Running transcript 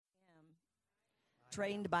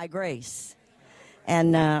Trained by Grace.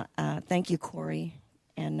 And thank you, Corey,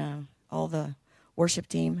 and all the worship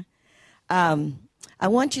team. I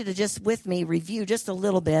want you to just with me review just a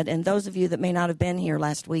little bit, and those of you that may not have been here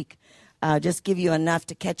last week, just give you enough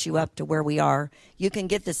to catch you up to where we are. You can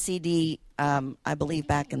get the CD, I believe,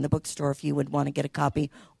 back in the bookstore if you would want to get a copy,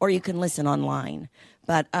 or you can listen online.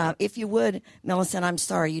 But if you would, Millicent, I'm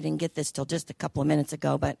sorry you didn't get this till just a couple of minutes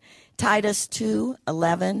ago, but Titus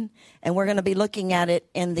 2:11, and we're going to be looking at it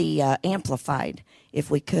in the Amplified, if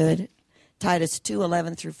we could. Titus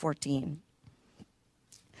 2:11 through 14.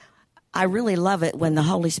 I really love it when the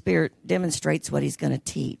Holy Spirit demonstrates what he's going to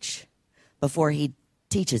teach before he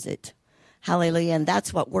teaches it. Hallelujah. And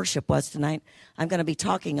that's what worship was tonight. I'm going to be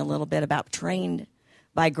talking a little bit about trained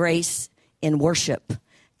by grace in worship.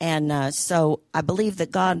 And so I believe that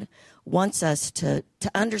God wants us to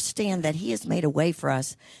understand that he has made a way for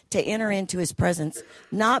us to enter into his presence,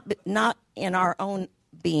 not in our own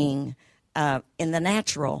being, in the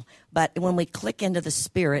natural, but when we click into the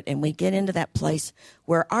Spirit and we get into that place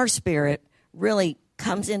where our spirit really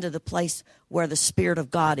comes into the place where the Spirit of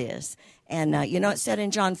God is. And, it said in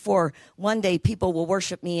John 4, one day people will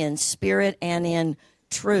worship me in spirit and in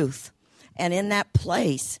truth. And in that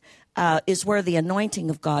place is where the anointing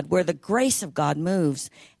of God, where the grace of God moves.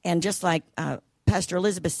 And just like Pastor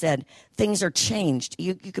Elizabeth said, things are changed.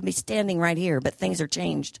 You can be standing right here, but things are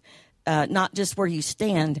changed. Not just where you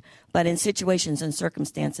stand, but in situations and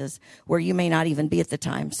circumstances where you may not even be at the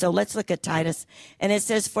time. So let's look at Titus. And it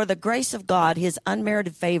says, for the grace of God, his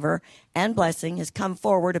unmerited favor and blessing has come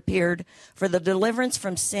forward, appeared for the deliverance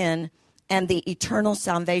from sin and the eternal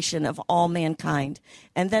salvation of all mankind.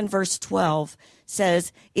 And then verse 12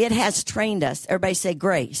 says, it has trained us. Everybody say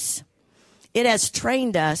grace. It has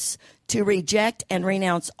trained us to reject and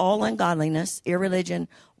renounce all ungodliness, irreligion,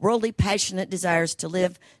 worldly passionate desires, to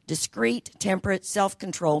live discreet, temperate,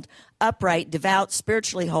 self-controlled, upright, devout,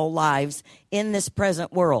 spiritually whole lives in this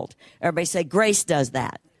present world. Everybody say, grace does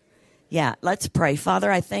that. Yeah, let's pray.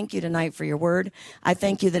 Father, I thank you tonight for your word. I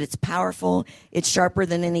thank you that it's powerful. It's sharper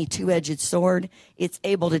than any two-edged sword. It's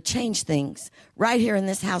able to change things. Right here in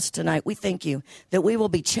this house tonight, we thank you that we will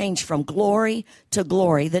be changed from glory to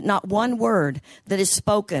glory, that not one word that is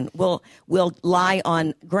spoken will lie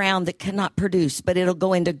on ground that cannot produce, but it'll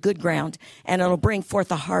go into good ground, and it'll bring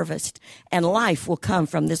forth a harvest, and life will come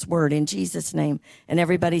from this word in Jesus' name. And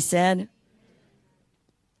everybody said,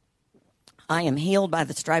 I am healed by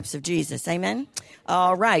the stripes of Jesus. Amen.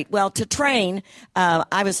 All right. Well, to train,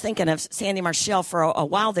 I was thinking of Sandy Marshall for a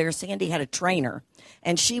while there. Sandy had a trainer,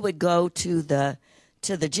 and she would go to the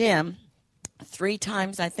gym 3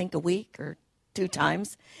 times, I think, a week, or 2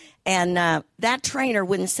 times. And that trainer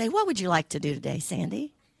wouldn't say, what would you like to do today,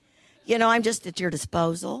 Sandy? I'm just at your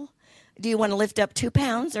disposal. Do you want to lift up 2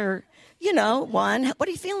 pounds or, 1? What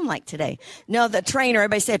are you feeling like today? No, the trainer,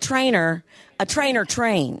 everybody say a trainer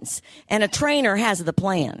trains. And a trainer has the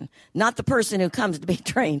plan. Not the person who comes to be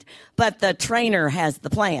trained, but the trainer has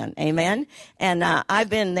the plan. Amen? And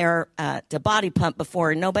I've been there to body pump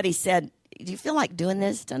before, and nobody said, do you feel like doing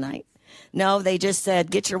this tonight? No, they just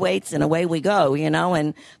said, get your weights and away we go,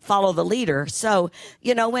 and follow the leader. So,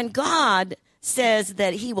 when God says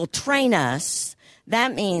that he will train us,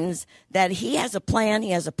 that means that he has a plan,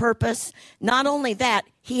 he has a purpose. Not only that,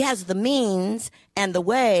 he has the means and the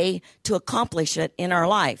way to accomplish it in our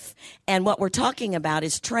life. And what we're talking about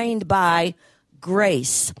is trained by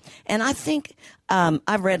grace. And I think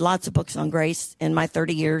I've read lots of books on grace in my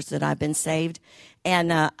 30 years that I've been saved.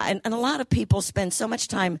 And a lot of people spend so much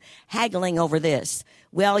time haggling over this.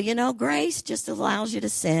 Well, grace just allows you to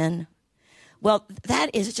sin. Well,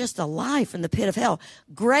 that is just a lie from the pit of hell.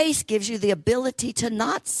 Grace gives you the ability to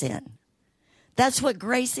not sin. That's what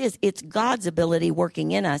grace is. It's God's ability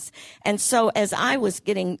working in us. And so as I was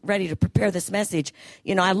getting ready to prepare this message,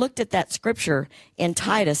 I looked at that scripture in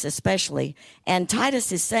Titus especially, and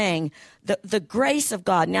Titus is saying the grace of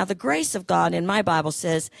God. Now, the grace of God in my Bible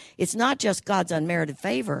says it's not just God's unmerited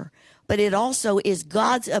favor, but it also is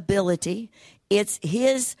God's ability. It's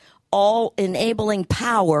his all-enabling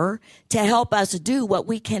power to help us do what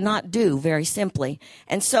we cannot do, very simply.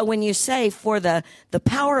 And so when you say for the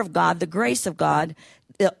power of God, the grace of God,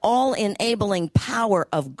 the all-enabling power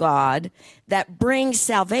of God that brings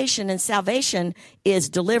salvation, and salvation is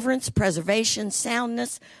deliverance, preservation,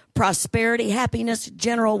 soundness, prosperity, happiness,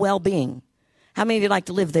 general well-being. How many of you like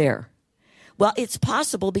to live there? Well, it's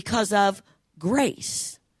possible because of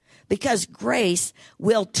grace. Because grace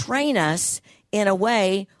will train us in a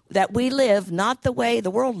way that we live not the way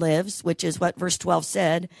the world lives, which is what verse 12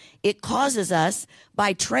 said. It causes us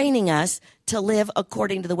by training us to live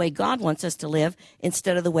according to the way God wants us to live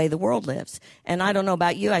instead of the way the world lives. And I don't know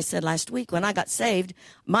about you. I said last week when I got saved,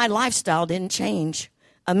 my lifestyle didn't change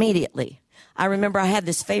immediately. I remember I had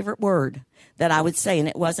this favorite word that I would say, and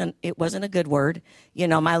it wasn't a good word. You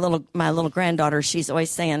know, my little granddaughter, she's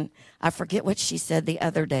always saying, I forget what she said the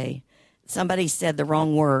other day. Somebody said the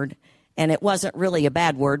wrong word. And it wasn't really a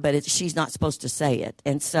bad word, but she's not supposed to say it.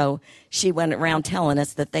 And so she went around telling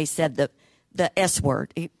us that they said the S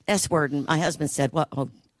word. And my husband said, "What? Oh,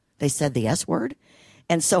 they said the S word?"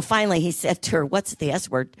 And so finally he said to her, "What's the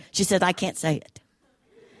S word?" She said, "I can't say it."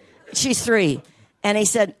 She's 3. And he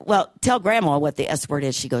said, "Well, tell Grandma what the S word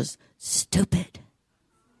is." She goes, "Stupid."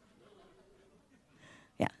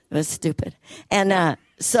 Yeah, it was stupid. And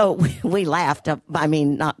so we laughed. I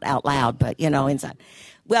mean, not out loud, but, inside.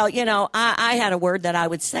 Well, I had a word that I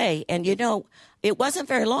would say, and, it wasn't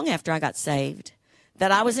very long after I got saved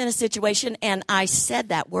that I was in a situation and I said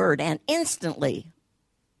that word, and instantly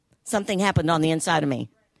something happened on the inside of me.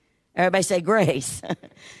 Everybody say grace.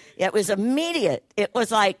 It was immediate. It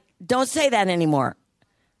was like, don't say that anymore.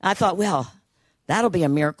 I thought, well, that'll be a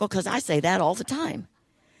miracle because I say that all the time.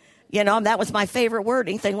 That was my favorite word.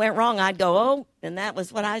 Anything went wrong, I'd go, oh, and that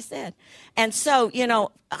was what I said. And so,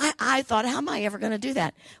 I thought, how am I ever going to do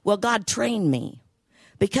that? Well, God trained me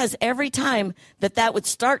because every time that would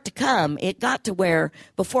start to come, it got to where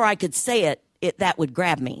before I could say it that would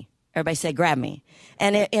grab me. Everybody say, grab me.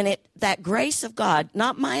 And that grace of God,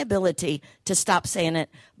 not my ability to stop saying it,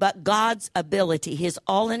 but God's ability, his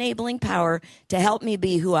all-enabling power to help me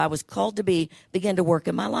be who I was called to be, began to work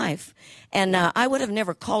in my life. And I would have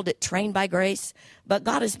never called it trained by grace, but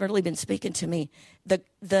God has really been speaking to me.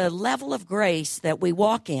 The level of grace that we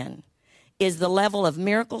walk in is the level of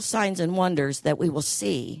miracles, signs, and wonders that we will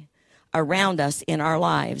see around us in our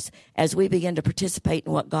lives as we begin to participate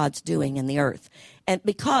in what God's doing in the earth. And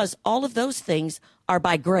because all of those things are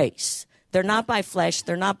by grace. They're not by flesh.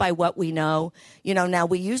 They're not by what we know. Now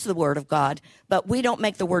we use the word of God, but we don't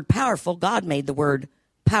make the word powerful. God made the word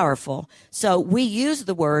powerful. So we use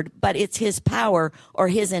the word, but it's his power or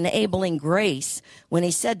his enabling grace. When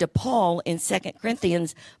he said to Paul in 2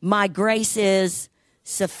 Corinthians, my grace is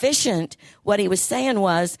sufficient, what he was saying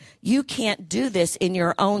was, you can't do this in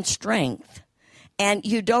your own strength, and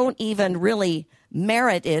you don't even really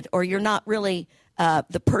merit it, or you're not really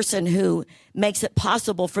the person who makes it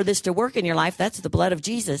possible for this to work in your life. That's the blood of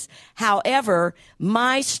Jesus. However,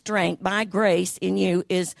 my strength, my grace in you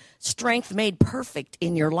is strength made perfect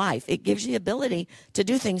in your life. It gives you the ability to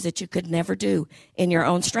do things that you could never do in your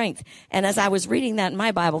own strength. And as I was reading that in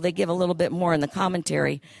my Bible, they give a little bit more in the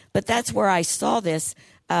commentary, but that's where I saw this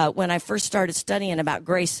when I first started studying about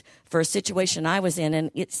grace for a situation I was in.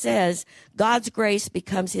 And it says, God's grace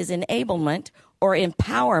becomes his enablement or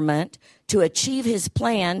empowerment to achieve his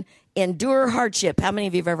plan, endure hardship. How many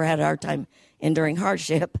of you have ever had a hard time enduring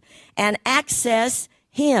hardship? And access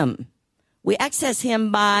him. We access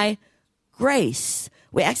him by grace.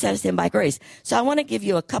 We access him by grace. So I want to give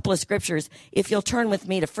you a couple of scriptures. If you'll turn with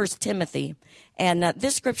me to 1 Timothy. And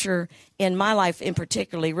this scripture in my life in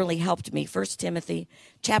particularly really helped me. 1 Timothy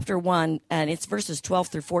chapter 1, and it's verses 12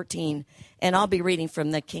 through 14. And I'll be reading from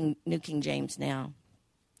the New King James now.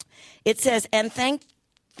 It says, and thank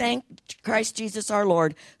Christ Jesus our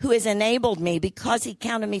Lord, who has enabled me because he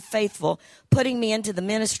counted me faithful, putting me into the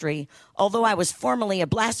ministry, although I was formerly a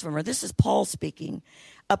blasphemer. This is Paul speaking.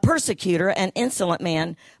 A persecutor, an insolent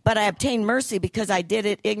man, but I obtained mercy because I did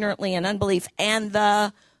it ignorantly in unbelief. And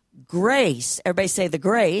the grace, everybody say the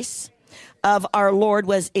grace of our Lord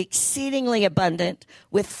was exceedingly abundant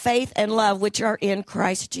with faith and love, which are in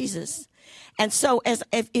Christ Jesus. And so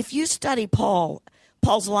if you study Paul's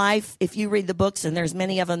life, if you read the books, and there's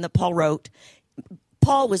many of them that Paul wrote,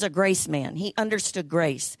 Paul was a grace man. He understood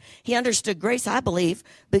grace. He understood grace, I believe,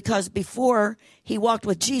 because before he walked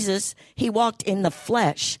with Jesus, he walked in the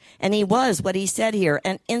flesh. And he was, what he said here,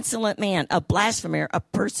 an insolent man, a blasphemer, a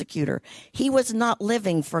persecutor. He was not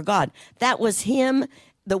living for God. That was him,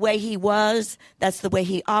 the way he was. That's the way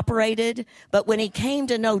he operated. But when he came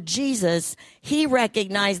to know Jesus, he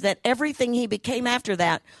recognized that everything he became after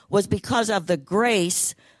that was because of the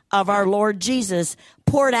grace of our Lord Jesus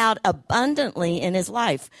poured out abundantly in his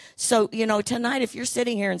life. So, tonight, if you're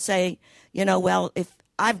sitting here and say, well, if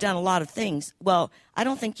I've done a lot of things, well, I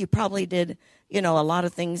don't think you probably did, a lot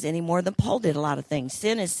of things any more than Paul did a lot of things.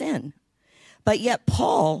 Sin is sin. But yet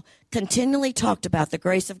Paul continually talked about the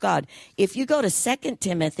grace of God. If you go to 2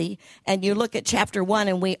 Timothy and you look at chapter 1,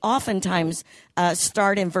 and we oftentimes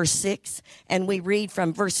start in verse 6, and we read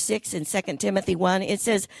from verse 6 in 2 Timothy 1, it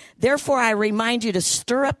says, "Therefore I remind you to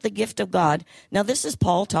stir up the gift of God." Now this is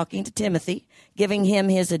Paul talking to Timothy, giving him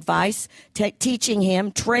his advice, teaching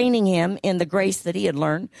him, training him in the grace that he had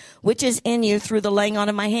learned, which is in you through the laying on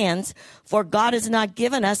of my hands. For God has not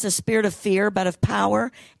given us a spirit of fear, but of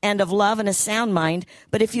power and of love and a sound mind.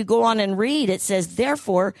 But if you go on and read, it says,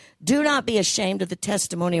 "Therefore, do not be ashamed of the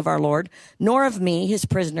testimony of our Lord, nor of me, his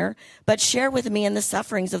prisoner, but share with me in the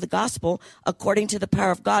sufferings of the gospel according to the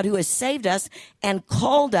power of God, who has saved us and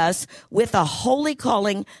called us with a holy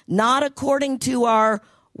calling, not according to our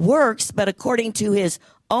works, but according to his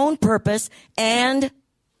own purpose and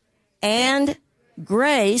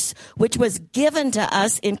grace, which was given to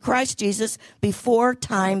us in Christ Jesus before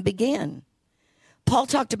time began." Paul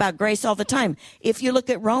talked about grace all the time. If you look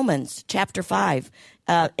at Romans chapter 5,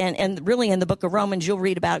 and really in the book of Romans, you'll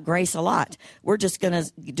read about grace a lot. We're just going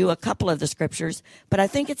to do a couple of the scriptures. But I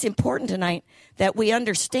think it's important tonight that we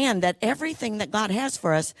understand that everything that God has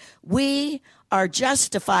for us, we are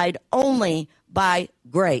justified only by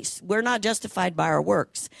grace. We're not justified by our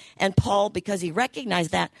works. And Paul, because he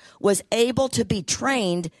recognized that, was able to be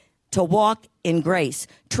trained to walk in grace,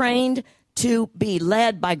 trained to be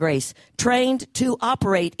led by grace, trained to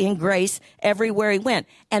operate in grace everywhere he went.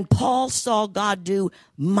 And Paul saw God do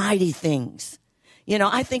mighty things. You know,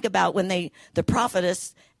 I think about when the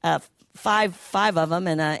prophetess, five of them,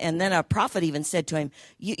 and then a prophet even said to him,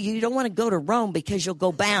 you don't want to go to Rome because you'll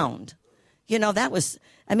go bound. You know,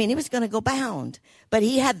 he was going to go bound. But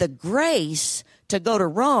he had the grace to go to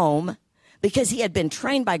Rome because he had been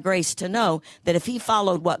trained by grace to know that if he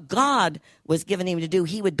followed what God was giving him to do,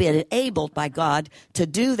 he would be enabled by God to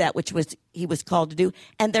do that which he was called to do.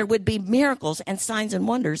 And there would be miracles and signs and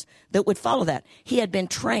wonders that would follow that. He had been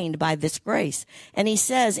trained by this grace. And he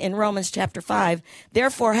says in Romans chapter 5,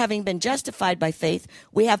 "Therefore, having been justified by faith,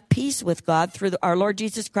 we have peace with God through our Lord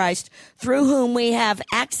Jesus Christ, through whom we have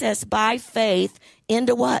access by faith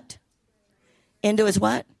into" what? Into his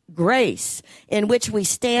what? Grace, in which we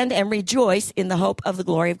stand and rejoice in the hope of the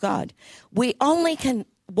glory of God. We only can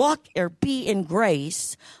walk or be in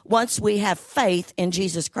grace once we have faith in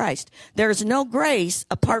Jesus Christ. There's no grace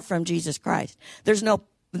apart from Jesus Christ. There's no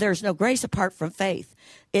grace apart from faith.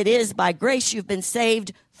 It is by grace you've been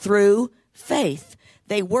saved through faith.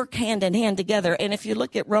 They work hand in hand together. And if you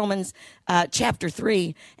look at Romans chapter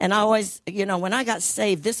 3, and I always, when I got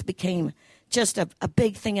saved, this became just a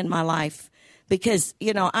big thing in my life. Because,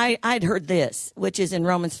 I'd heard this, which is in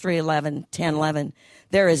Romans 10:11.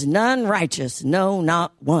 "There is none righteous, no,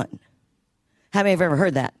 not one." How many have ever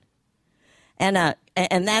heard that? And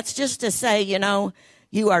that's just to say,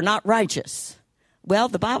 you are not righteous. Well,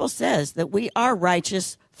 the Bible says that we are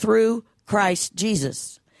righteous through Christ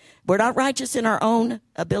Jesus. We're not righteous in our own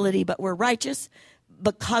ability, but we're righteous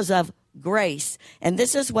because of grace. And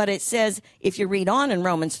this is what it says if you read on in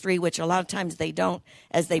Romans 3, which a lot of times they don't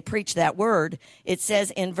as they preach that word. It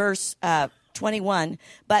says in verse 21,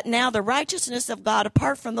 "But now the righteousness of God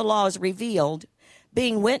apart from the law is revealed,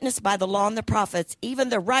 being witnessed by the law and the prophets, even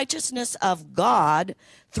the righteousness of God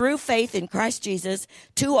through faith in Christ Jesus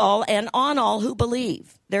to all and on all who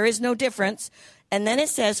believe. There is no difference." And then it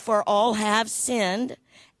says, "For all have sinned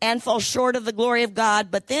and fall short of the glory of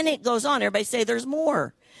God." But then it goes on. Everybody say there's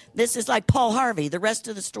more. This is like Paul Harvey, the rest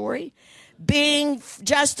of the story. "Being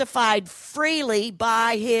justified freely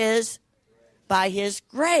by his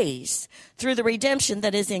grace through the redemption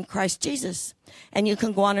that is in Christ Jesus." And you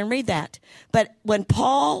can go on and read that. But when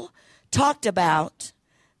Paul talked about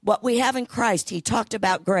what we have in Christ, he talked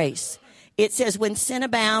about grace. It says, "When sin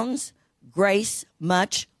abounds, grace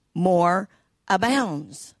much more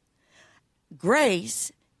abounds."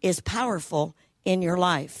 Grace is powerful in your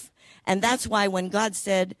life. And that's why when God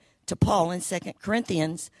said to Paul in 2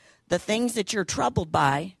 Corinthians, "The things that you're troubled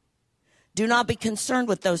by, do not be concerned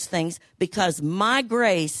with those things, because my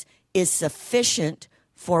grace is sufficient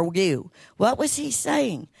for you." What was he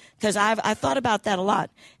saying? Because I thought about that a lot.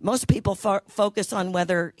 Most people focus on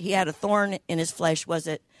whether he had a thorn in his flesh. Was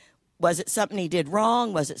it something he did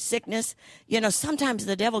wrong? Was it sickness? Sometimes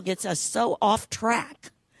the devil gets us so off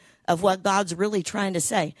track of what God's really trying to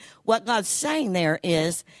say. What God's saying there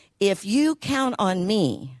is, if you count on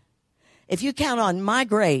me, if you count on my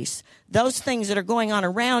grace, those things that are going on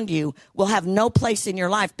around you will have no place in your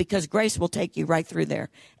life, because grace will take you right through there,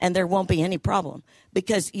 and there won't be any problem,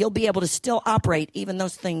 because you'll be able to still operate even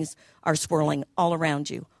those things are swirling all around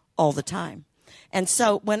you all the time. And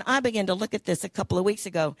so when I began to look at this a couple of weeks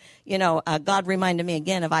ago, God reminded me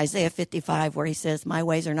again of Isaiah 55, where he says, my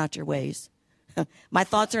ways are not your ways. My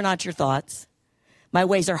thoughts are not your thoughts. My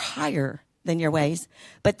ways are higher than your ways.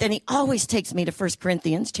 But then he always takes me to 1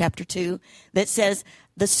 Corinthians chapter 2 that says,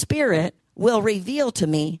 the Spirit will reveal to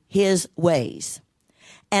me his ways.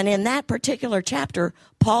 And in that particular chapter,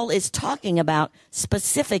 Paul is talking about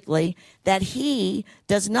specifically that he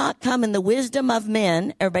does not come in the wisdom of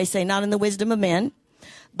men. Everybody say, not in the wisdom of men,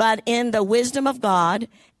 but in the wisdom of God.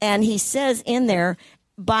 And he says in there,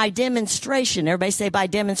 by demonstration. Everybody say, by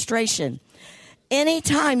demonstration.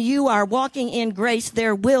 Anytime you are walking in grace,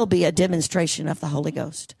 there will be a demonstration of the Holy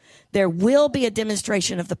Ghost. There will be a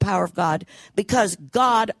demonstration of the power of God because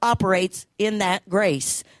God operates in that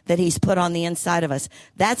grace that he's put on the inside of us.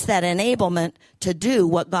 That's that enablement to do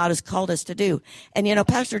what God has called us to do. And,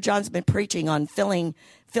 Pastor John's been preaching on filling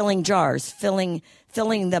jars, filling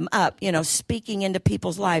them up, speaking into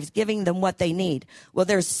people's lives, giving them what they need. Well,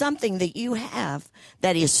 there's something that you have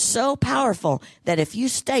that is so powerful that if you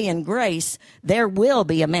stay in grace, there will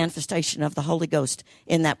be a manifestation of the Holy Ghost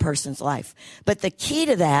in that person's life. But the key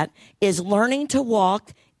to that is learning to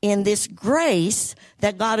walk in this grace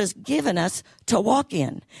that God has given us to walk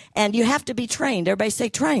in. And you have to be trained. Everybody say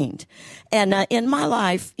trained. And in my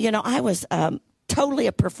life, I was totally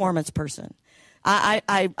a performance person.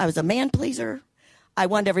 I was a man pleaser. I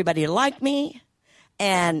wanted everybody to like me.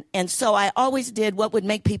 And so I always did what would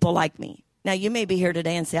make people like me. Now, you may be here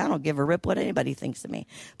today and say, I don't give a rip what anybody thinks of me.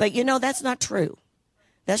 But that's not true.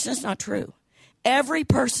 That's just not true. Every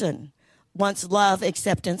person wants love,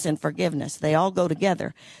 acceptance, and forgiveness. They all go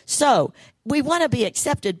together. So we want to be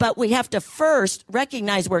accepted, but we have to first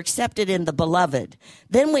recognize we're accepted in the beloved.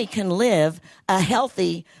 Then we can live a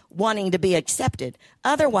healthy wanting to be accepted.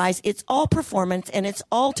 Otherwise, it's all performance and it's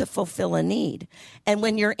all to fulfill a need. And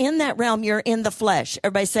when you're in that realm, you're in the flesh.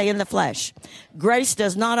 Everybody say in the flesh. Grace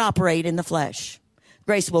does not operate in the flesh.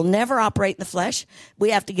 Grace will never operate in the flesh. We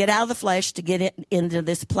have to get out of the flesh to get into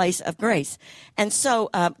this place of grace. And so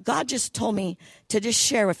God just told me to just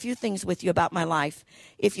share a few things with you about my life.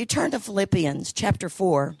 If you turn to Philippians chapter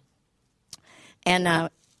 4, and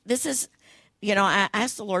this is, I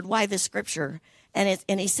asked the Lord, why this scripture? And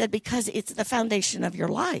he said, because it's the foundation of your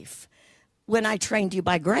life when I trained you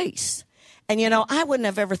by grace. And, I wouldn't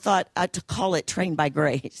have ever thought to call it trained by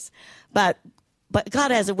grace. But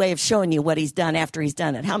God has a way of showing you what he's done after he's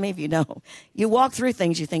done it. How many of you know? You walk through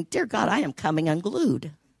things, you think, dear God, I am coming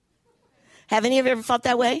unglued. Have any of you ever felt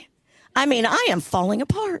that way? I mean, I am falling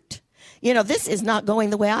apart. This is not going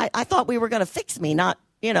the way I thought we were going to fix me, not,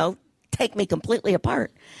 take me completely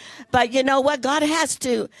apart. But you know what? God has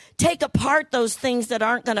to take apart those things that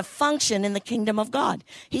aren't going to function in the kingdom of God.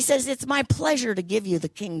 He says, it's my pleasure to give you the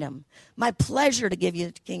kingdom. My pleasure to give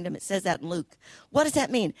you the kingdom. It says that in Luke. What does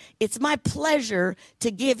that mean? It's my pleasure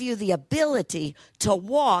to give you the ability to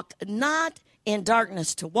walk not in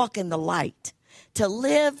darkness, to walk in the light, to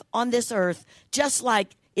live on this earth just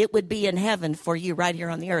like it would be in heaven for you right here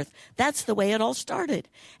on the earth. That's the way it all started.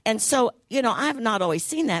 And so, I've not always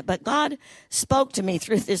seen that, but God spoke to me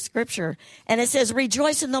through this scripture. And it says,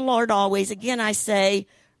 rejoice in the Lord always. Again, I say,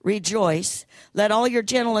 rejoice. Let all your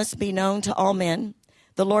gentleness be known to all men.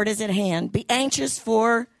 The Lord is at hand. Be anxious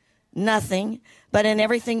for nothing, but in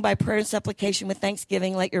everything by prayer and supplication with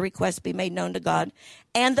thanksgiving, let your requests be made known to God.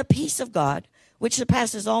 And the peace of God, which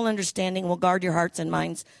surpasses all understanding, will guard your hearts and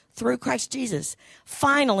minds through Christ Jesus.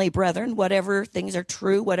 Finally, brethren, whatever things are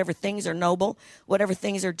true, whatever things are noble, whatever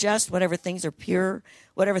things are just, whatever things are pure,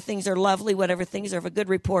 whatever things are lovely, whatever things are of a good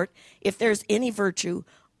report, if there's any virtue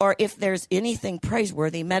or if there's anything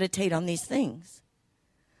praiseworthy, meditate on these things.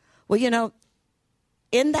 Well,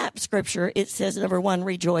 in that scripture, it says, number one,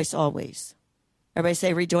 rejoice always. Everybody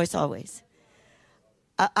say rejoice always.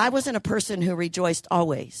 I wasn't a person who rejoiced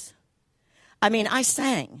always. I mean, I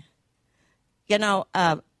sang.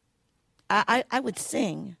 I would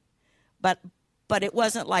sing, but it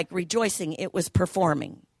wasn't like rejoicing. It was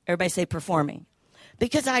performing. Everybody say performing.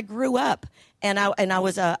 Because I grew up, and I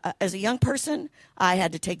was as a young person, I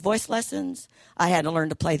had to take voice lessons. I had to learn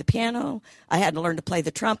to play the piano. I had to learn to play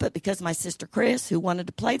the trumpet because my sister Chris, who wanted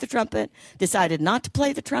to play the trumpet, decided not to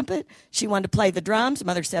play the trumpet. She wanted to play the drums.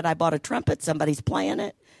 Mother said, I bought a trumpet. Somebody's playing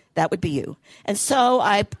it. That would be you. And so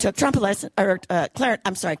I took trumpet lesson, or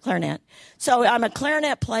clarinet. So I'm a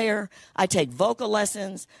clarinet player. I take vocal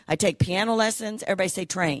lessons. I take piano lessons. Everybody say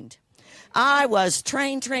trained. I was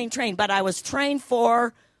trained, but I was trained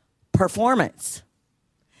for performance.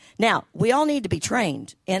 Now, we all need to be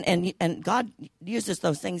trained, and God uses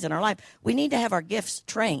those things in our life. We need to have our gifts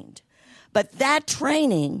trained. But that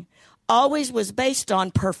training always was based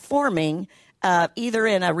on performing either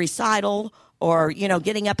in a recital or,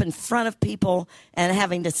 getting up in front of people and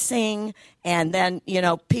having to sing, and then,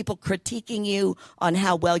 people critiquing you on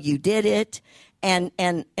how well you did it. And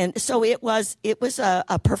so it was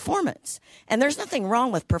a performance. And there's nothing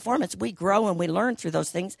wrong with performance. We grow and we learn through those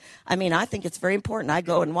things. I mean, I think it's very important. I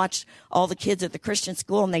go and watch all the kids at the Christian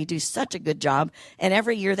school, and they do such a good job. And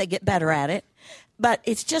every year they get better at it. But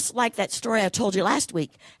it's just like that story I told you last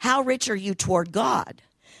week. How rich are you toward God?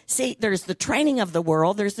 See, there's the training of the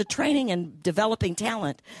world. There's the training in developing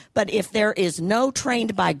talent. But if there is no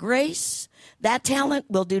trained by grace, that talent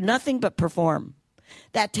will do nothing but perform.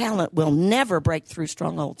 That talent will never break through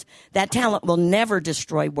strongholds. That talent will never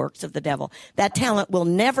destroy works of the devil. That talent will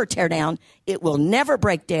never tear down. It will never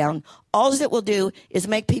break down. All it will do is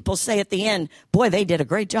make people say at the end, boy, they did a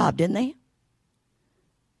great job, didn't they?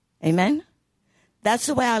 Amen? That's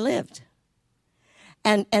the way I lived.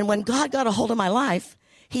 And when God got a hold of my life,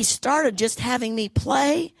 he started just having me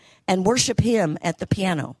play and worship him at the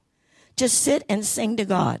piano. Just sit and sing to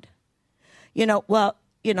God.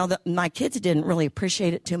 My kids didn't really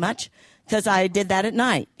appreciate it too much because I did that at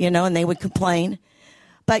night, and they would complain.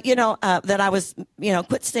 But, that I was,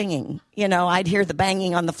 quit singing. I'd hear the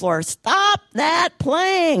banging on the floor. Stop that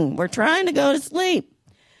playing. We're trying to go to sleep.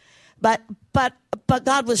 But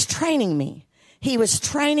God was training me. He was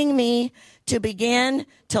training me to begin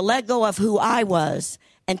to let go of who I was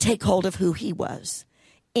and take hold of who he was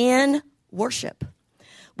in worship.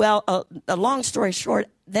 Well, a long story short,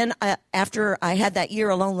 then after I had that year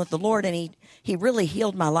alone with the Lord, and he really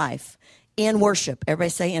healed my life in worship. Everybody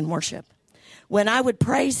say in worship. When I would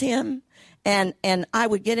praise him and I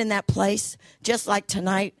would get in that place, just like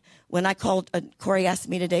tonight when I called, Corey asked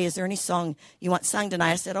me today, is there any song you want sung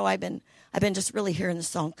tonight? I said, I've been just really hearing the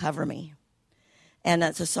song Cover Me. And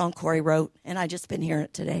that's a song Corey wrote, and I just been hearing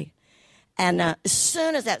it today. And as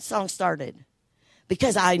soon as that song started,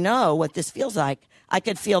 because I know what this feels like, I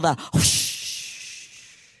could feel the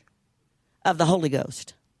whoosh of the Holy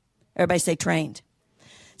Ghost. Everybody say trained.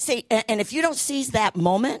 See, and if you don't seize that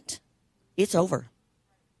moment, it's over.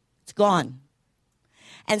 It's gone.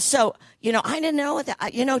 And so, I didn't know what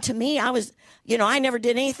that, to me, I was, I never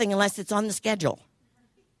did anything unless it's on the schedule.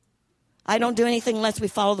 I don't do anything unless we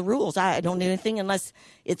follow the rules. I don't do anything unless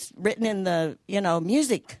it's written in the,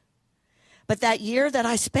 music. But that year that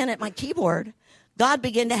I spent at my keyboard, God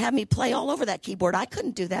began to have me play all over that keyboard. I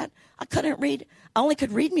couldn't do that. I couldn't read. I only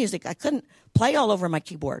could read music. I couldn't play all over my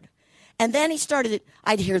keyboard. And then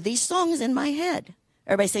I'd hear these songs in my head.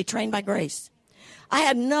 Everybody say trained by grace. I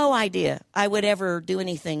had no idea I would ever do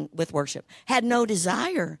anything with worship. Had no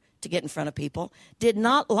desire to get in front of people. Did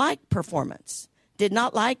not like performance. Did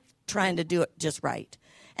not like trying to do it just right.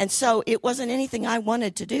 And so it wasn't anything I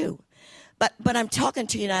wanted to do. But I'm talking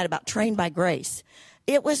to you tonight about trained by grace.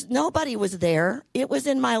 Nobody was there. It was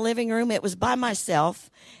in my living room. It was by myself.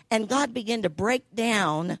 And God began to break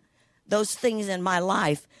down those things in my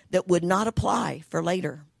life that would not apply for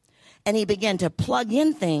later. And he began to plug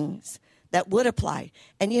in things that would apply.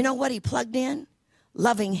 And you know what he plugged in?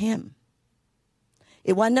 Loving him.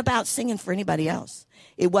 It wasn't about singing for anybody else.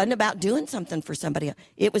 It wasn't about doing something for somebody else.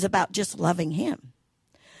 It was about just loving him.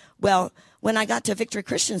 Well, when I got to Victory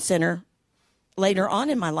Christian Center later on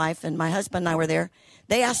in my life, and my husband and I were there,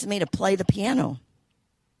 they asked me to play the piano.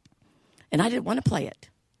 And I didn't want to play it.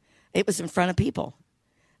 It was in front of people.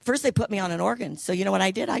 First, they put me on an organ. So you know what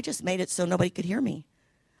I did? I just made it so nobody could hear me.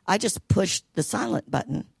 I just pushed the silent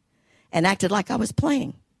button and acted like I was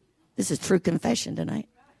playing. This is true confession tonight.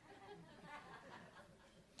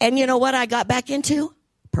 And you know what I got back into?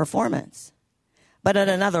 Performance. But at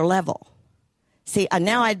another level. See,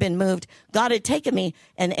 now I'd been moved. God had taken me,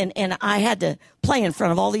 and I had to play in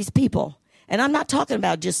front of all these people. And I'm not talking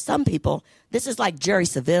about just some people. This is like Jerry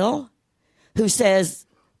Seville, who says,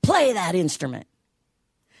 play that instrument.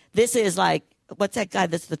 This is like, what's that guy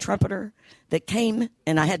that's the trumpeter that came,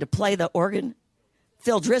 and I had to play the organ?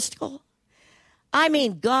 Phil Driscoll. I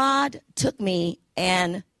mean, God took me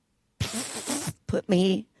and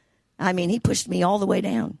he pushed me all the way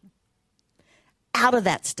down. Out of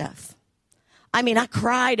that stuff. I mean, I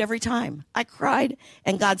cried every time. I cried,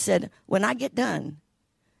 and God said, when I get done,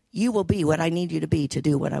 you will be what I need you to be to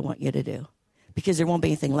do what I want you to do, because there won't be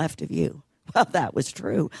anything left of you. Well, that was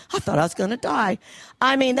true. I thought I was going to die.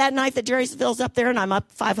 I mean, that night that Jerry Seville's up there, and I'm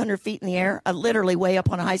up 500 feet in the air, literally way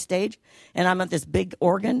up on a high stage, and I'm at this big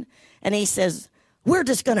organ, and he says, we're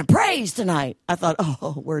just going to praise tonight. I thought,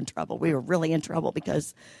 oh, we're in trouble. We were really in trouble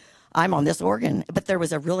because I'm on this organ. But there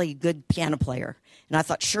was a really good piano player, and I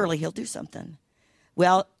thought, surely he'll do something.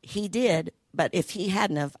 Well, he did, but if he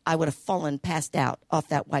hadn't have, I would have fallen, passed out off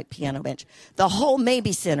that white piano bench. The whole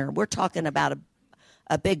Mabee Center, we're talking about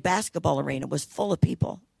a big basketball arena, was full of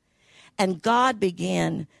people. And God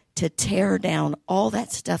began to tear down all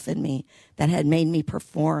that stuff in me that had made me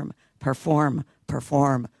perform.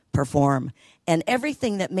 And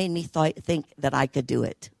everything that made me think that I could do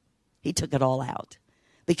it. He took it all out.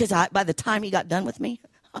 Because by the time he got done with me,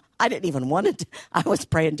 I didn't even want it. I was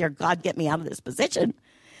praying, dear God, get me out of this position.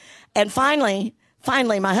 And finally,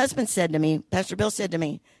 my husband said to me, Pastor Bill said to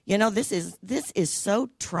me, you know, this is so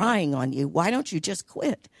trying on you. Why don't you just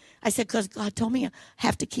quit? I said, because God told me I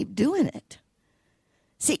have to keep doing it.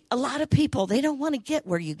 See, a lot of people, they don't want to get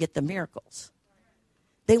where you get the miracles.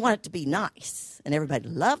 They want it to be nice, and everybody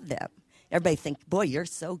loved them. Everybody think, boy, you're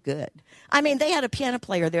so good. I mean, they had a piano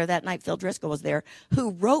player there that night, Phil Driscoll was there,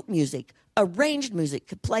 who wrote music, arranged music,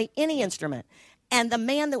 could play any instrument. And the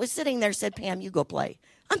man that was sitting there said, Pam, you go play.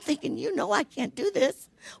 I'm thinking, you know I can't do this.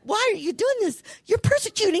 Why are you doing this? You're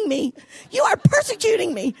persecuting me. You are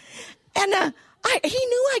persecuting me. And he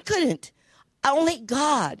knew I couldn't. Only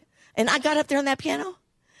God. And I got up there on that piano,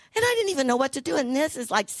 and I didn't even know what to do. And this is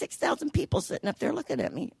like 6,000 people sitting up there looking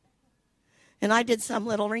at me. And I did some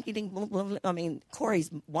little rinky-dink. I mean,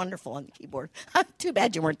 Corey's wonderful on the keyboard. Too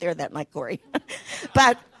bad you weren't there that night, Corey.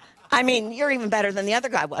 But, I mean, you're even better than the other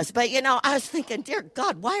guy was. But, you know, I was thinking, dear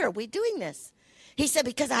God, why are we doing this? He said,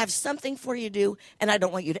 because I have something for you to do, and I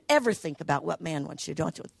don't want you to ever think about what man wants you to do. I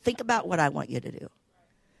want you to think about what I want you to do.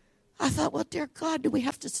 I thought, well, dear God, do we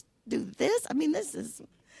have to do this? I mean, this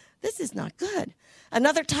is not good.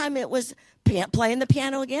 Another time it was playing the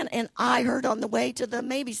piano again, and I heard on the way to the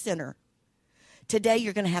Mabee Center, today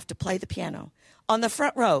you're going to have to play the piano. On the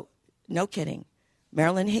front row, no kidding,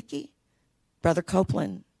 Marilyn Hickey, Brother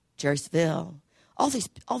Copeland, Jerry Seville, all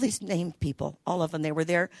these named people, all of them, they were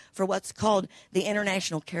there for what's called the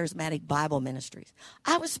International Charismatic Bible Ministries.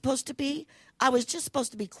 I was just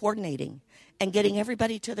supposed to be coordinating and getting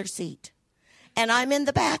everybody to their seat. And I'm in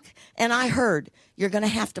the back, and I heard, you're going to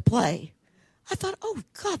have to play. I thought, oh,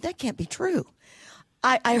 God, that can't be true.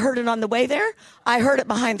 I heard it on the way there. I heard it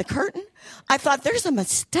behind the curtain. I thought, there's a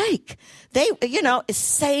mistake. The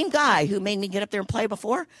same guy who made me get up there and play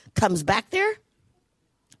before comes back there.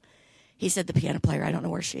 He said, the piano player, I don't know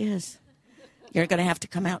where she is. You're going to have to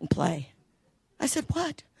come out and play. I said,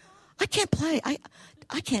 what? I can't play.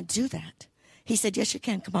 I can't do that. He said, yes, you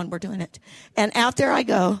can. Come on, we're doing it. And out there I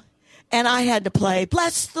go. And I had to play,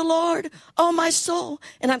 bless the Lord, oh my soul.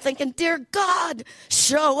 And I'm thinking, dear God,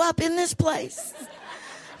 show up in this place.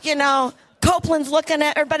 You know,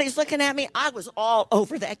 everybody's looking at me. I was all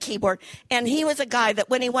over that keyboard. And he was a guy that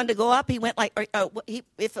when he wanted to go up, he went like,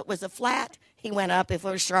 if it was a flat, he went up. If it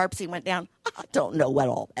was sharps, he went down. I don't know what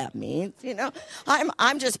all that means, you know.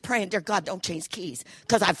 I'm just praying, dear God, don't change keys.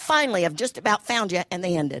 Because I finally have just about found you, and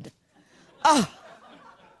they ended. Oh.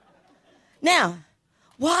 Now,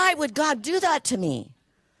 why would God do that to me?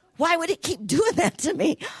 Why would he keep doing that to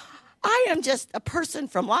me? I am just a person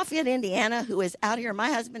from Lafayette, Indiana, who is out here. My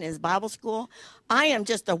husband is Bible school. I am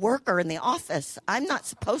just a worker in the office. I'm not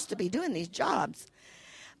supposed to be doing these jobs.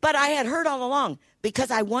 But I had heard all along, because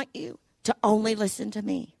I want you to only listen to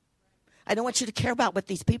me. I don't want you to care about what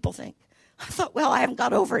these people think. I thought, well, I haven't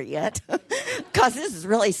got over it yet, because this is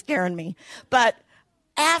really scaring me. But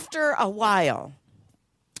after a while,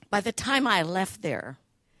 by the time I left there,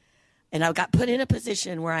 and I got put in a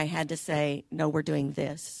position where I had to say, no, we're doing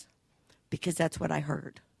this, because that's what I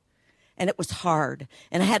heard. And it was hard.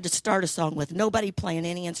 And I had to start a song with nobody playing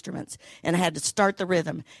any instruments. And I had to start the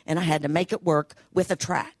rhythm, and I had to make it work with a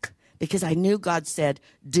track, because I knew God said,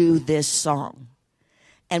 do this song.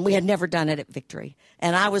 And we had never done it at Victory.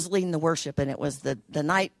 And I was leading the worship, and it was the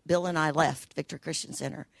night Bill and I left Victory Christian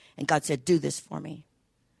Center. And God said, do this for me.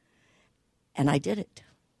 And I did it.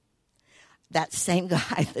 That same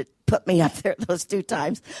guy that put me up there those 2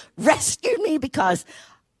 times rescued me, because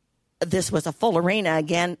this was a full arena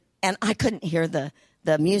again, and I couldn't hear the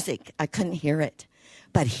music. I couldn't hear it.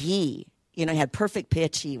 But he had perfect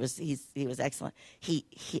pitch. He was excellent.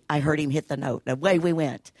 I heard him hit the note. Away we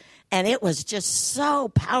went. And it was just so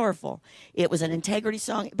powerful. It was an integrity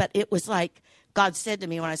song, but it was like God said to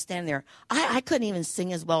me when I was standing there, I couldn't even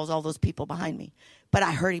sing as well as all those people behind me. But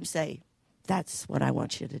I heard him say, that's what I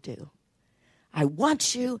want you to do. I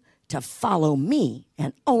want you to follow me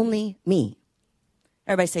and only me.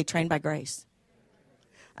 Everybody say, trained by grace.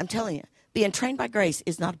 I'm telling you, being trained by grace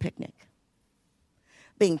is not a picnic.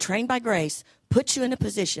 Being trained by grace puts you in a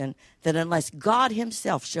position that unless God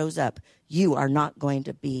himself shows up, you are not going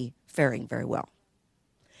to be faring very well.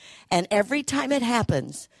 And every time it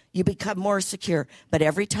happens, you become more secure. But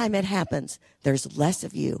every time it happens, there's less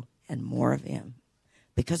of you and more of him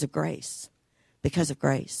because of grace, because of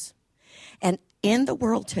grace. And in the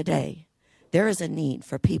world today, there is a need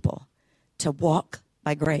for people to walk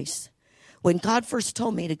by grace. When God first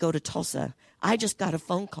told me to go to Tulsa, I just got a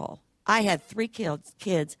phone call. I had 3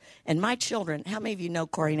 kids, and my children, how many of you know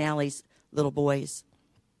Corey and Allie's little boys?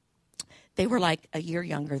 They were like a year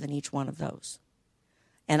younger than each one of those.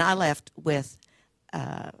 And I left with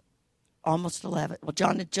almost 11. Well,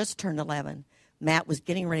 John had just turned 11. Matt was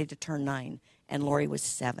getting ready to turn 9, and Lori was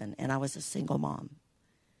 7, and I was a single mom.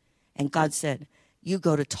 And God said, you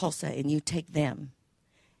go to Tulsa and you take them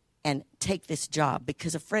and take this job.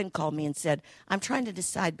 Because a friend called me and said, I'm trying to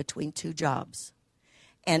decide between 2 jobs.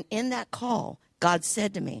 And in that call, God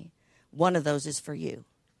said to me, one of those is for you.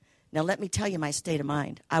 Now, let me tell you my state of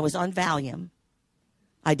mind. I was on Valium.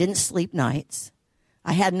 I didn't sleep nights.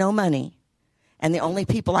 I had no money. And the only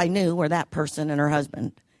people I knew were that person and her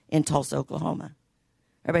husband in Tulsa, Oklahoma.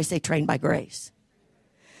 Everybody say trained by grace.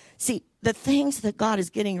 See, the things that God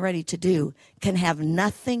is getting ready to do can have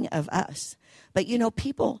nothing of us. But, you know,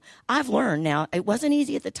 people, I've learned now, it wasn't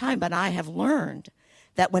easy at the time, but I have learned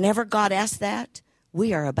that whenever God asks that,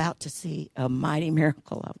 we are about to see a mighty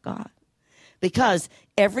miracle of God. Because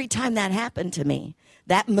every time that happened to me,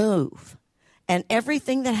 that move, and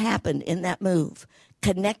everything that happened in that move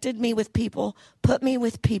connected me with people, put me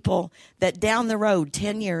with people that down the road,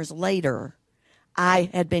 10 years later, I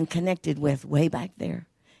had been connected with way back there.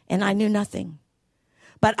 And I knew nothing.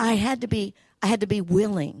 But I had to be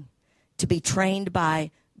willing to be trained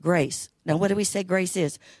by grace. Now, what do we say grace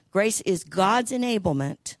is? Grace is God's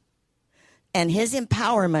enablement and his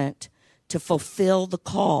empowerment to fulfill the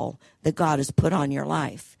call that God has put on your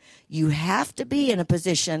life. You have to be in a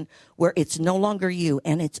position where it's no longer you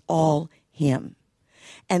and it's all him.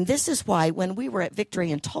 And this is why when we were at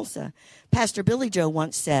Victory in Tulsa, Pastor Billy Joe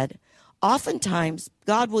once said, oftentimes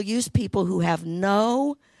God will use people who have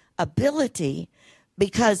no ability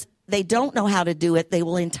because they don't know how to do it. They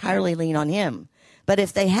will entirely lean on him. But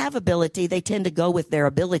if they have ability, they tend to go with their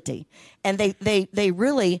ability. And they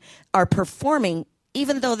really are performing,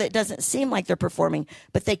 even though that doesn't seem like they're performing,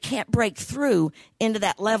 but they can't break through into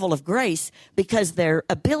that level of grace because their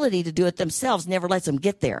ability to do it themselves never lets them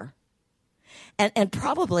get there. And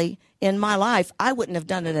probably in my life, I wouldn't have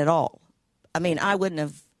done it at all. I mean, I wouldn't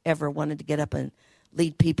have ever wanted to get up and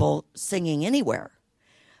lead people singing anywhere.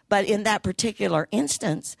 But in that particular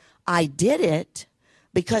instance, I did it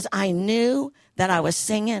because I knew that I was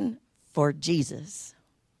singing for Jesus.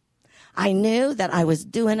 I knew that I was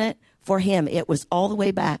doing it for him. It was all the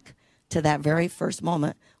way back to that very first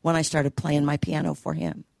moment when I started playing my piano for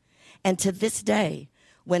him. And to this day,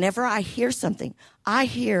 whenever I hear something,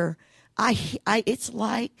 it's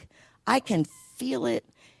like I can feel it.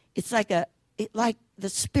 It's like like the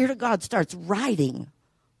Spirit of God starts riding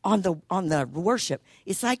on the worship.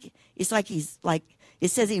 It's like he's like, it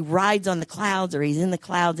says he rides on the clouds, or he's in the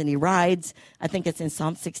clouds and he rides. I think it's in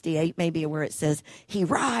Psalm 68 maybe, where it says he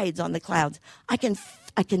rides on the clouds. I can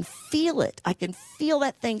feel it. I can feel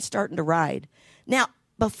that thing starting to ride. Now,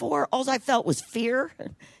 before, all I felt was fear,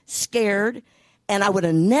 scared, and I would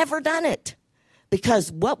have never done it.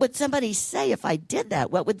 Because what would somebody say if I did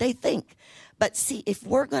that? What would they think? But see, if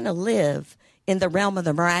we're going to live in the realm of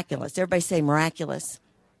the miraculous, everybody say miraculous.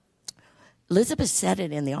 Elizabeth said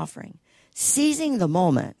it in the offering. Seizing the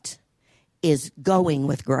moment is going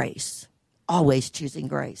with grace. Always choosing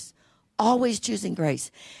grace. Always choosing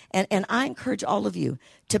grace. And I encourage all of you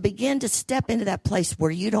to begin to step into that place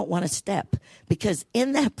where you don't want to step. Because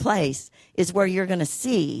in that place is where you're going to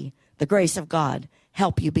see the grace of God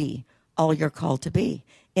help you be all you're called to be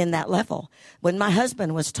in that level. When my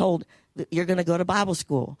husband was told, you're going to go to Bible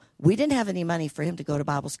school, we didn't have any money for him to go to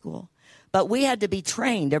Bible school. But we had to be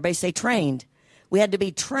trained. Everybody say trained. We had to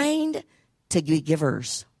be trained to be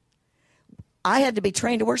givers. I had to be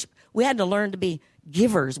trained to worship. We had to learn to be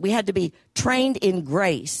givers. We had to be trained in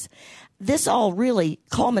grace. This all really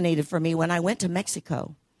culminated for me when I went to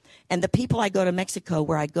Mexico. And the people I go to Mexico,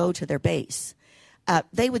 where I go to their base,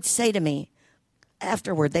 they would say to me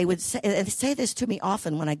afterward, they would say this to me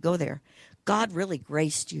often when I go there, God really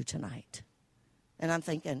graced you tonight. And I'm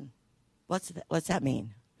thinking, what's that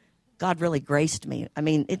mean? God really graced me. I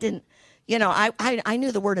mean, it didn't, I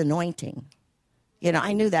knew the word anointing.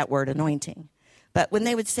 I knew that word anointing. But when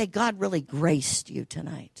they would say, God really graced you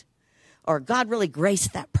tonight, or God really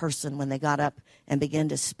graced that person when they got up and began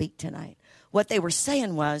to speak tonight, what they were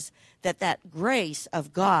saying was that grace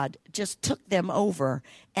of God just took them over,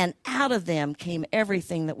 and out of them came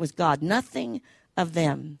everything that was God, nothing of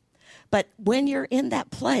them. But when you're in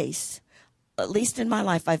that place, at least in my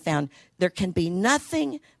life, I found there can be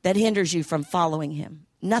nothing that hinders you from following him.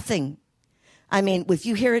 Nothing. I mean, if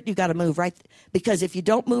you hear it, you got to move right. Because if you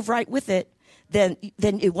don't move right with it, then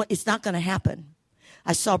it's not going to happen.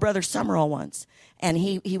 I saw Brother Summerall once, and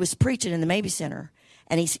he was preaching in the Mabee Center,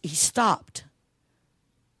 and he stopped.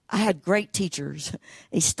 I had great teachers.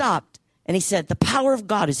 He stopped, and he said, the power of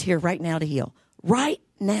God is here right now to heal. Right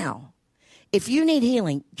now. If you need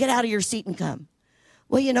healing, get out of your seat and come.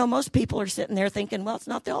 Well, most people are sitting there thinking, well, it's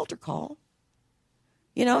not the altar call.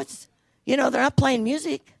 They're not playing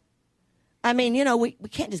music. I mean, we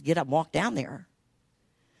can't just get up and walk down there.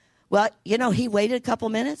 Well, he waited a couple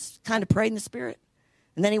minutes, kind of prayed in the Spirit,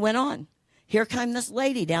 and then he went on. Here came this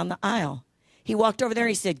lady down the aisle. He walked over there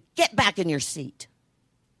and he said, get back in your seat.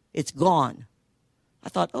 It's gone. I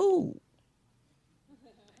thought, oh,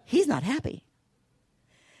 he's not happy.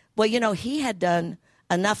 Well, he had done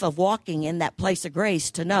enough of walking in that place of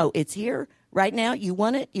grace to know it's here right now. You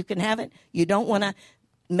want it, you can have it. You don't want to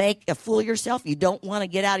make a fool of yourself. You don't want to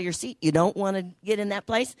get out of your seat. You don't want to get in that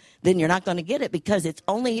place. Then you're not going to get it because it's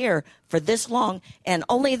only here for this long. And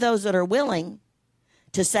only those that are willing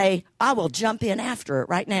to say, I will jump in after it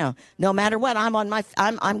right now. No matter what,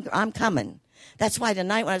 I'm coming. That's why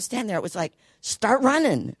tonight when I was standing there, it was like, start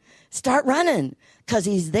running. Because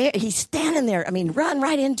he's there. He's standing there. I mean, run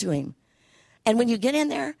right into him. And when you get in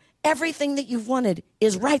there, everything that you've wanted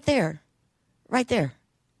is right there. Right there.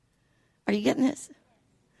 Are you getting this?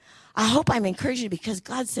 I hope I'm encouraging you because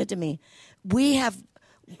God said to me,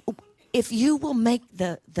 if you will make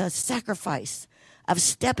the sacrifice of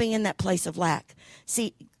stepping in that place of lack.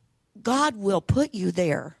 See, God will put you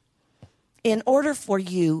there in order for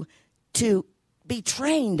you to be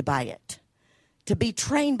trained by it,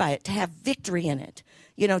 to have victory in it,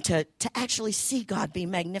 to actually see God be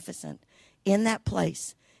magnificent in that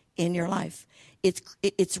place in your life.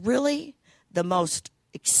 It's really the most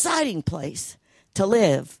exciting place to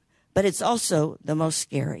live, but it's also the most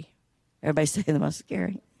scary. Everybody say the most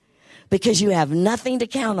scary. Because you have nothing to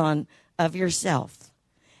count on of yourself.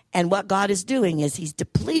 And what God is doing is he's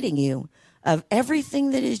depleting you of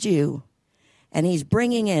everything that is you, and he's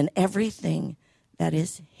bringing in everything that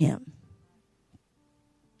is him.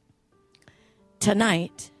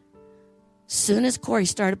 Tonight, soon as Corey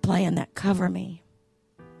started playing that Cover Me.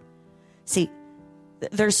 See,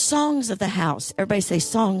 there's songs of the house. Everybody say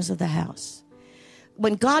songs of the house.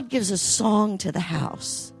 When God gives a song to the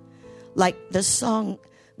house, like the song,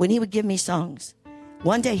 when he would give me songs,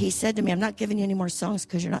 one day he said to me, I'm not giving you any more songs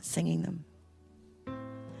because you're not singing them.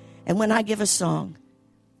 And when I give a song,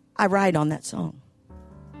 I ride on that song.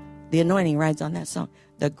 The anointing rides on that song.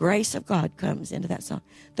 The grace of God comes into that song.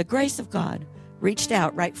 The grace of God reached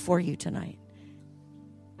out right for you tonight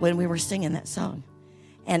when we were singing that song.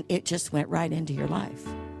 And it just went right into your life.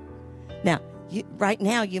 Now, right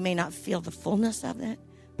now, you may not feel the fullness of it,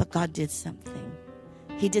 but God did something.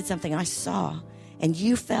 He did something I saw, and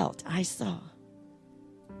you felt I saw.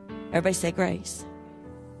 Everybody say grace.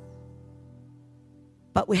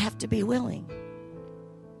 But we have to be willing.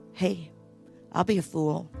 Hey, I'll be a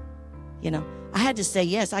fool. I had to say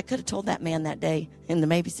yes. I could have told that man that day in the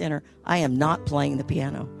Mabee Center, I am not playing the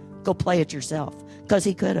piano. Go play it yourself. Because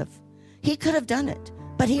he could have. He could have done it.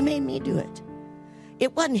 But he made me do it.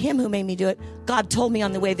 It wasn't him who made me do it. God told me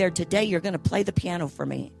on the way there, today you're going to play the piano for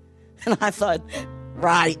me. And I thought,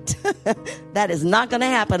 right. That is not going to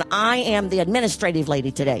happen. I am the administrative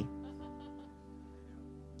lady today.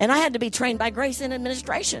 And I had to be trained by grace in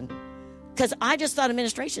administration. Because I just thought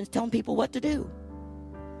administration is telling people what to do.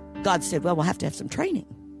 God said, well, we'll have to have some training.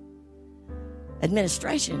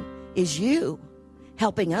 Administration is you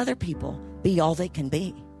helping other people be all they can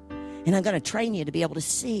be. And I'm going to train you to be able to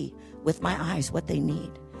see with my eyes what they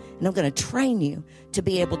need. And I'm going to train you to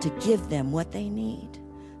be able to give them what they need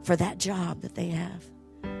for that job that they have.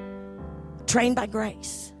 Trained by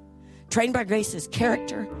grace. Trained by grace is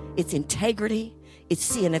character, it's integrity, it's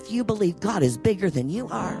seeing if you believe God is bigger than you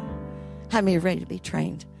are. How many are ready to be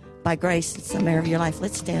trained by grace in some area of your life?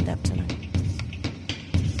 Let's stand up tonight.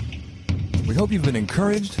 We hope you've been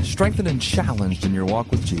encouraged, strengthened, and challenged in your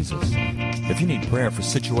walk with Jesus. If you need prayer for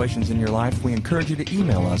situations in your life, we encourage you to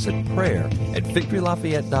email us at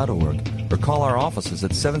prayer@victorylafayette.org or call our offices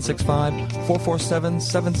at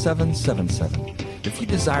 765-447-7777. If you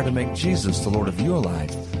desire to make Jesus the Lord of your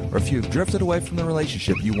life, or if you have drifted away from the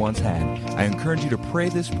relationship you once had, I encourage you to pray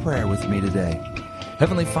this prayer with me today.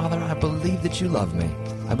 Heavenly Father, I believe that you love me.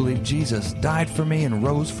 I believe Jesus died for me and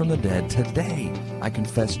rose from the dead. Today, I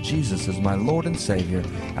confess Jesus as my Lord and Savior,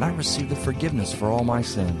 and I receive the forgiveness for all my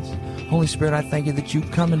sins. Holy Spirit, I thank you that you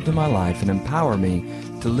come into my life and empower me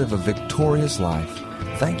to live a victorious life.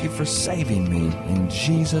 Thank you for saving me. In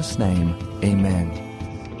Jesus' name, amen.